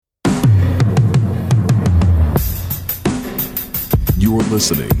You're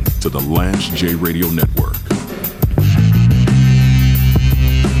listening to the Lance J Radio Network.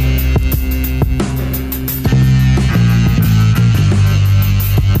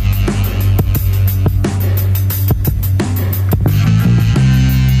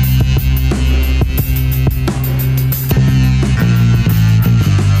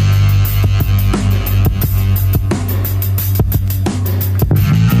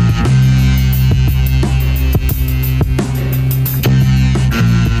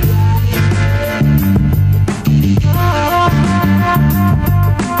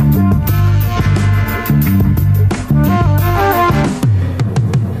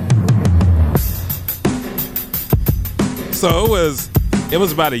 So it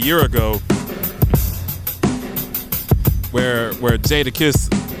was about a year ago where Jadakiss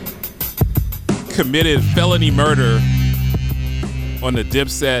committed felony murder on the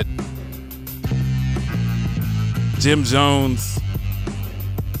Dipset, Jim Jones,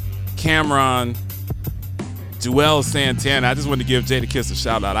 Cameron, Joel Santana. I just wanted to give Jadakiss a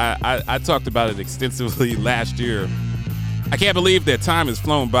shout out. I talked about it extensively last year. I can't believe that time has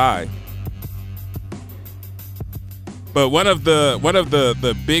flown by. But one of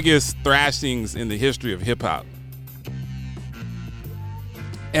the biggest thrashings in the history of hip hop.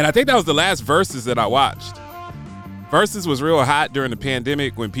 And I think that was the last Versus that I watched. Versus was real hot during the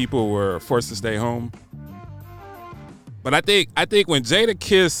pandemic when people were forced to stay home. But I think when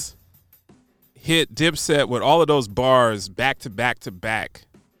Jadakiss hit Dipset with all of those bars back to back to back,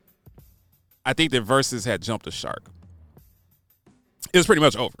 I think that Versus had jumped a shark. It was pretty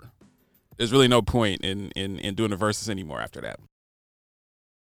much over. There's really no point in doing the Versus anymore after that.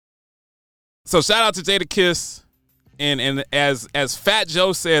 So shout out to Jadakiss. And as Fat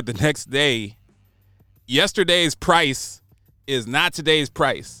Joe said the next day, yesterday's price is not today's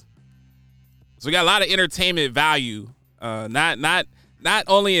price. So we got a lot of entertainment value, not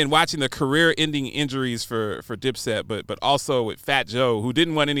only in watching the career-ending injuries for Dipset, but also with Fat Joe, who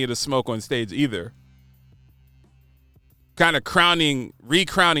didn't want any of the smoke on stage either. Kind of recrowning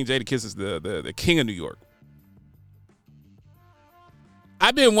Jadakiss as the king of New York.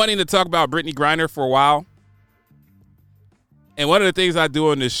 I've been wanting to talk about Britney Grinier for a while. And one of the things I do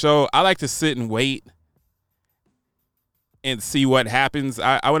on this show, I like to sit and wait and see what happens.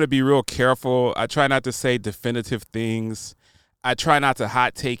 I want to be real careful. I try not to say definitive things. I try not to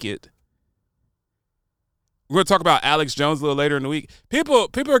hot take it. We're going to talk about Alex Jones a little later in the week. People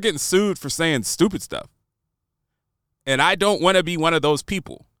are getting sued for saying stupid stuff. And I don't want to be one of those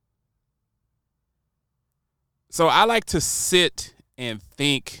people. So I like to sit and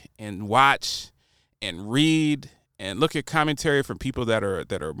think and watch and read and look at commentary from people that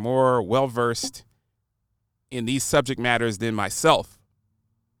are more well-versed in these subject matters than myself.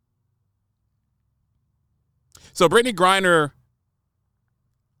 So Britney Grinier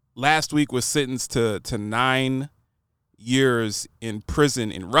last week was sentenced to 9 years in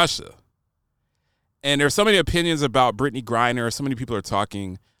prison in Russia. And there's so many opinions about Britney Grinier. So many people are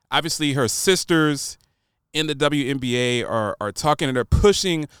talking. Obviously, her sisters in the WNBA are talking, and they're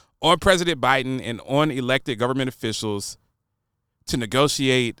pushing on President Biden and on elected government officials to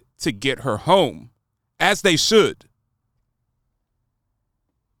negotiate to get her home, as they should.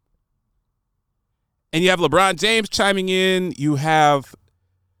 And you have LeBron James chiming in. You have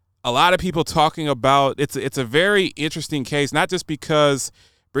a lot of people talking about it's a very interesting case, not just because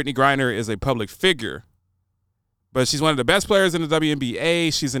Britney Grinier is a public figure, but she's one of the best players in the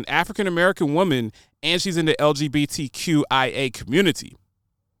WNBA. She's an African-American woman, and she's in the LGBTQIA community.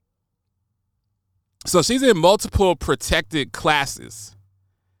 So she's in multiple protected classes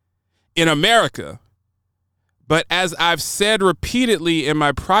in America. But as I've said repeatedly in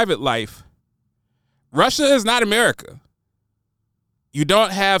my private life, Russia is not America. You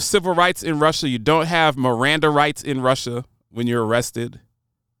don't have civil rights in Russia. You don't have Miranda rights in Russia when you're arrested.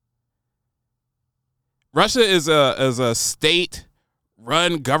 Russia is a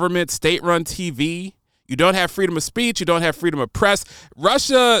state-run government, state-run TV. You don't have freedom of speech. You don't have freedom of press.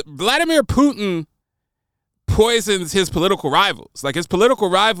 Russia, Vladimir Putin poisons his political rivals. Like, his political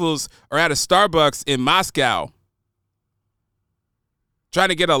rivals are at a Starbucks in Moscow trying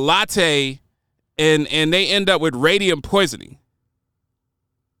to get a latte, and they end up with radium poisoning.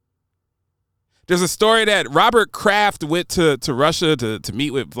 There's a story that Robert Kraft went to Russia to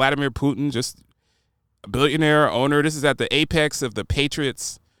meet with Vladimir Putin, just a billionaire owner. This is at the apex of the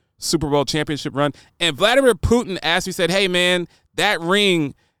Patriots Super Bowl championship run. And Vladimir Putin asked me, said, hey, man, that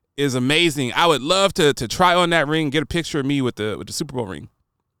ring is amazing. I would love to try on that ring, get a picture of me with the Super Bowl ring.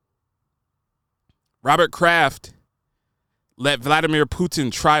 Robert Kraft let Vladimir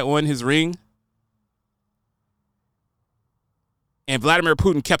Putin try on his ring. and Vladimir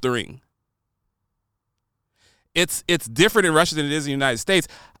Putin kept the ring. It's different in Russia than it is in the United States.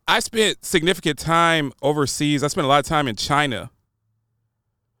 I spent significant time overseas. I spent a lot of time in China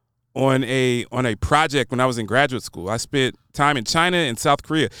on a project when I was in graduate school. I spent time in China and South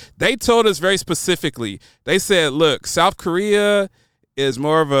Korea. They told us very specifically, they said, look, South Korea is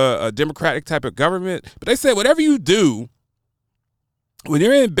more of a democratic type of government. But they said, whatever you do, when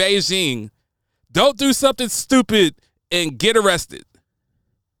you're in Beijing, don't do something stupid and get arrested.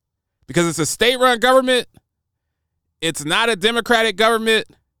 Because it's a state-run government. It's not a democratic government.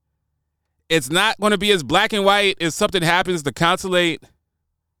 It's not going to be as black and white. If something happens, the consulate,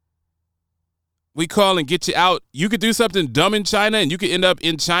 we call and get you out. You could do something dumb in China, and you could end up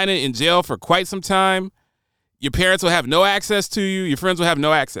in China in jail for quite some time. Your parents will have no access to you. Your friends will have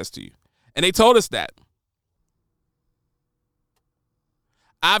no access to you. And they told us that.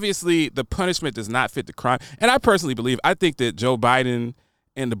 Obviously, the punishment does not fit the crime. And I personally believe, I think that Joe Biden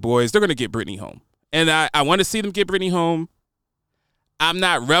and the boys, they're going to get Britney home. And I want to see them get Britney home. I'm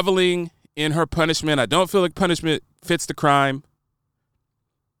not reveling in her punishment. I don't feel like punishment fits the crime.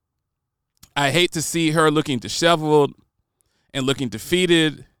 I hate to see her looking disheveled and looking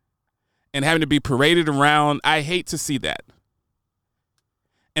defeated and having to be paraded around. I hate to see that.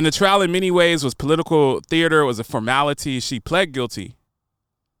 And the trial in many ways was political theater. It was a formality. She pled guilty.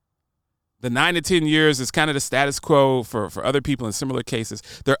 The 9 to 10 years is kind of the status quo for other people in similar cases.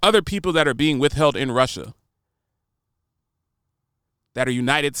 There are other people that are being withheld in Russia that are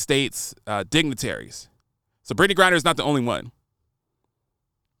United States dignitaries. So Britney Grinier is not the only one.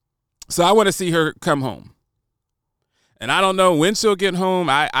 So I want to see her come home. And I don't know when she'll get home.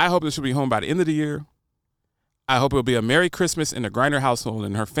 I hope that she'll be home by the end of the year. I hope it'll be a Merry Christmas in the Grinier household,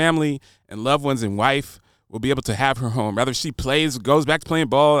 and her family and loved ones and wife will be able to have her home. Rather she goes back to playing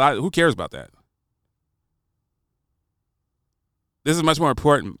ball, who cares about that? This is much more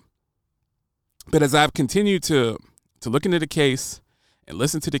important. But as I've continued to look into the case and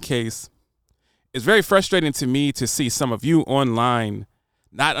listen to the case, it's very frustrating to me to see some of you online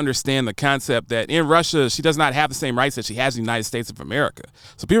not understand the concept that in Russia, she does not have the same rights that she has in the United States of America.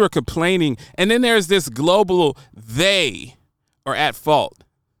 So people are complaining. And then there's this global they are at fault.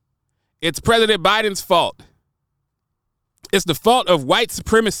 It's President Biden's fault. It's the fault of white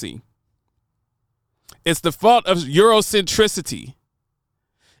supremacy. It's the fault of Eurocentricity.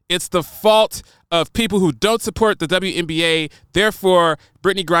 It's the fault of people who don't support the WNBA. Therefore,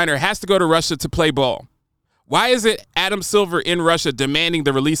 Britney Grinier has to go to Russia to play ball. Why is it Adam Silver in Russia demanding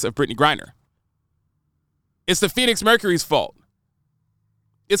the release of Britney Grinier? It's the Phoenix Mercury's fault.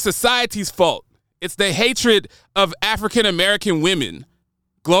 It's society's fault. It's the hatred of African American women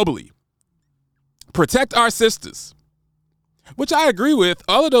globally. Protect our sisters, which I agree with.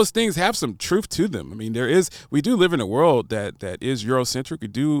 All of those things have some truth to them. I mean, we do live in a world that is Eurocentric. We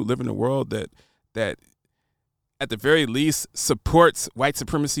do live in a world that at the very least supports white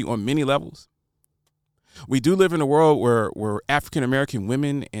supremacy on many levels. We do live in a world where African American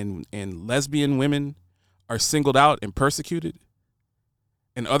women and lesbian women are singled out and persecuted,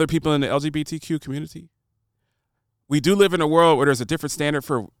 and other people in the LGBTQ community. We do live in a world where there's a different standard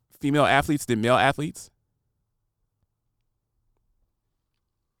for female athletes than male athletes.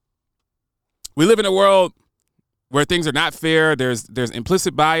 We live in a world where things are not fair. There's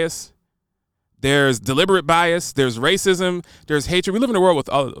implicit bias. There's deliberate bias. There's racism. There's hatred. We live in a world with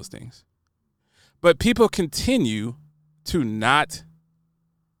all of those things. But people continue to not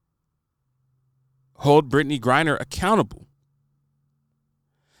hold Britney Grinier accountable.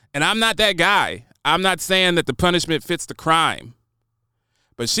 And I'm not that guy. I'm not saying that the punishment fits the crime.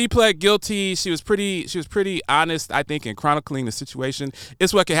 But she pled guilty. She was pretty honest, I think, in chronicling the situation.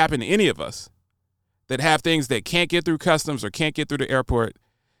 It's what could happen to any of us that have things that can't get through customs or can't get through the airport.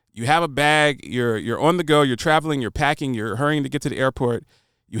 You have a bag, you're on the go, you're traveling, you're packing, you're hurrying to get to the airport.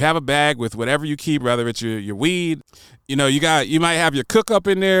 You have a bag with whatever you keep, whether it's your weed. You know, you might have your cook up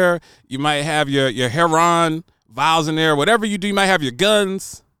in there. You might have your heroin vials in there. Whatever you do, you might have your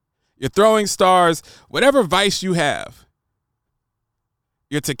guns, your throwing stars, whatever vice you have.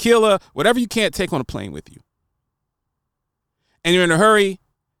 Your tequila, whatever you can't take on a plane with you. And you're in a hurry.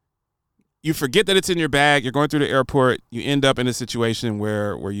 You forget that it's in your bag. You're going through the airport. You end up in a situation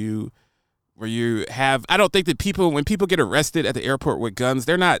where you have, I don't think that when people get arrested at the airport with guns,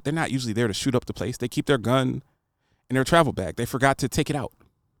 they're not usually there to shoot up the place. They keep their gun in their travel bag. They forgot to take it out.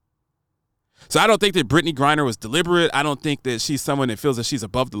 So I don't think that Britney Grinier was deliberate. I don't think that she's someone that feels that she's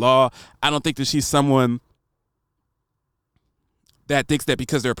above the law. I don't think that she's someone that thinks that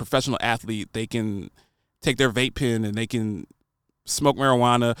because they're a professional athlete, they can take their vape pen and they can smoke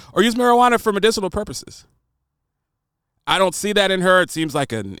marijuana or use marijuana for medicinal purposes. I don't see that in her. It seems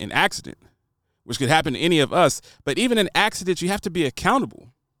like an accident, which could happen to any of us. But even in accidents, you have to be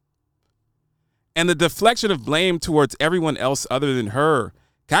accountable. And the deflection of blame towards everyone else other than her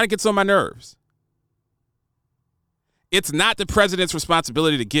kind of gets on my nerves. It's not the president's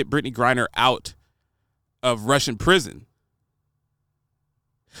responsibility to get Britney Grinier out of Russian prison.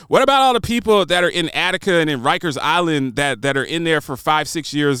 What about all the people that are in Attica and in Rikers Island that are in there for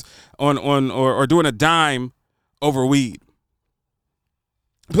 5-6 years or doing a dime over weed?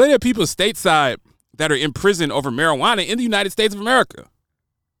 Plenty of people stateside that are in prison over marijuana in the United States of America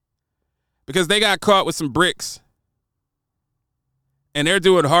because they got caught with some bricks and they're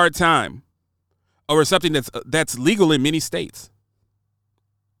doing hard time over something that's legal in many states.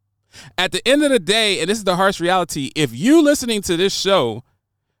 At the end of the day, and this is the harsh reality, if you listening to this show,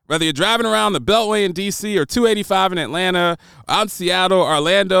 whether you're driving around the Beltway in D.C. or 285 in Atlanta, out in Seattle,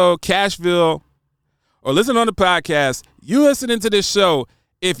 Orlando, Cashville, or listen on the podcast, you listening to this show,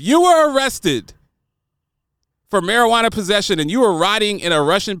 if you were arrested for marijuana possession and you were rotting in a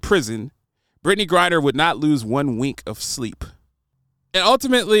Russian prison, Britney Grinier would not lose 1 wink of sleep. And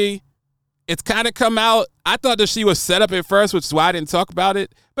ultimately, it's kind of come out, I thought that she was set up at first, which is why I didn't talk about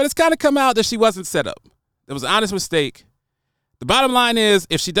it, but it's kind of come out that she wasn't set up. It was an honest mistake. The bottom line is,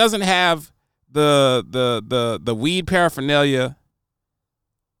 if she doesn't have the weed paraphernalia,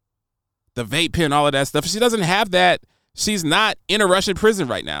 the vape pen, all of that stuff, if she doesn't have that, she's not in a Russian prison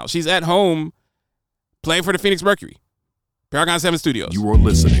right now. She's at home playing for the Phoenix Mercury. Paragon 7 Studios. You are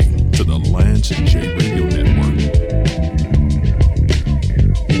listening to the Lance J Radio Network.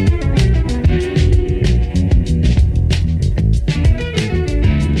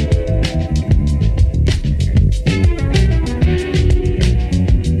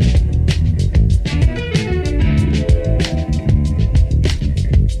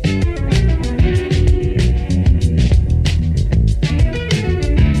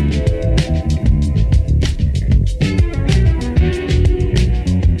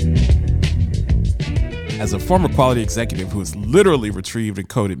 As a former quality executive who has literally retrieved and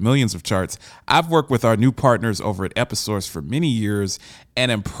coded millions of charts, I've worked with our new partners over at Episource for many years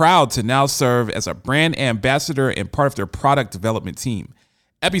and am proud to now serve as a brand ambassador and part of their product development team.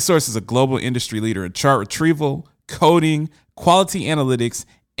 Episource is a global industry leader in chart retrieval, coding, quality analytics,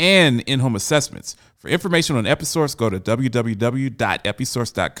 and in-home assessments. For information on Episource, go to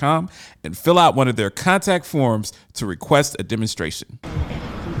www.episource.com and fill out one of their contact forms to request a demonstration.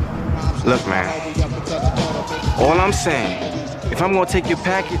 Look, man, all I'm saying, if I'm gonna take your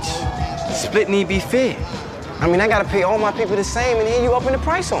package, split need be fair. I mean, I gotta pay all my people the same, and here you upping the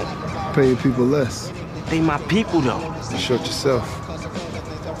price on them. Pay your people less. They my people, though. You short yourself.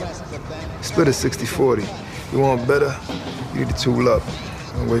 Split it 60-40. You want better? You need to tool up.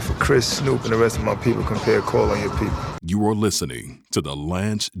 And wait for Chris, Snoop, and the rest of my people compare call on your people. You are listening to the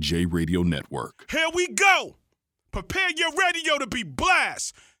Lance J Radio Network. Here we go. Prepare your radio to be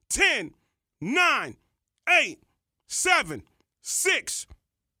blast. 10, 9, 8, 7, 6,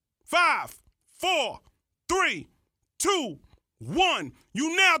 5, 4, 3, 2, 1.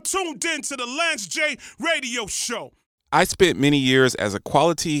 You now tuned in to the Lance J Radio Show. I spent many years as a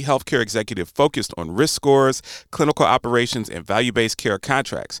quality healthcare executive focused on risk scores, clinical operations, and value-based care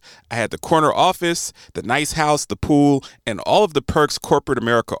contracts. I had the corner office, the nice house, the pool, and all of the perks corporate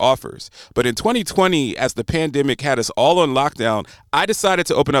America offers. But in 2020, as the pandemic had us all on lockdown, I decided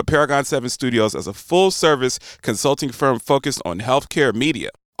to open up Paragon 7 Studios as a full-service consulting firm focused on healthcare media.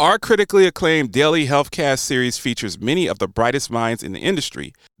 Our critically acclaimed daily HealthCast series features many of the brightest minds in the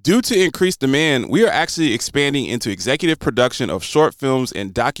industry. Due to increased demand, we are actually expanding into executive production of short films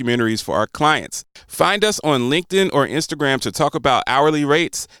and documentaries for our clients. Find us on LinkedIn or Instagram to talk about hourly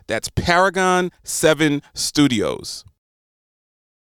rates. That's Paragon 7 Studios.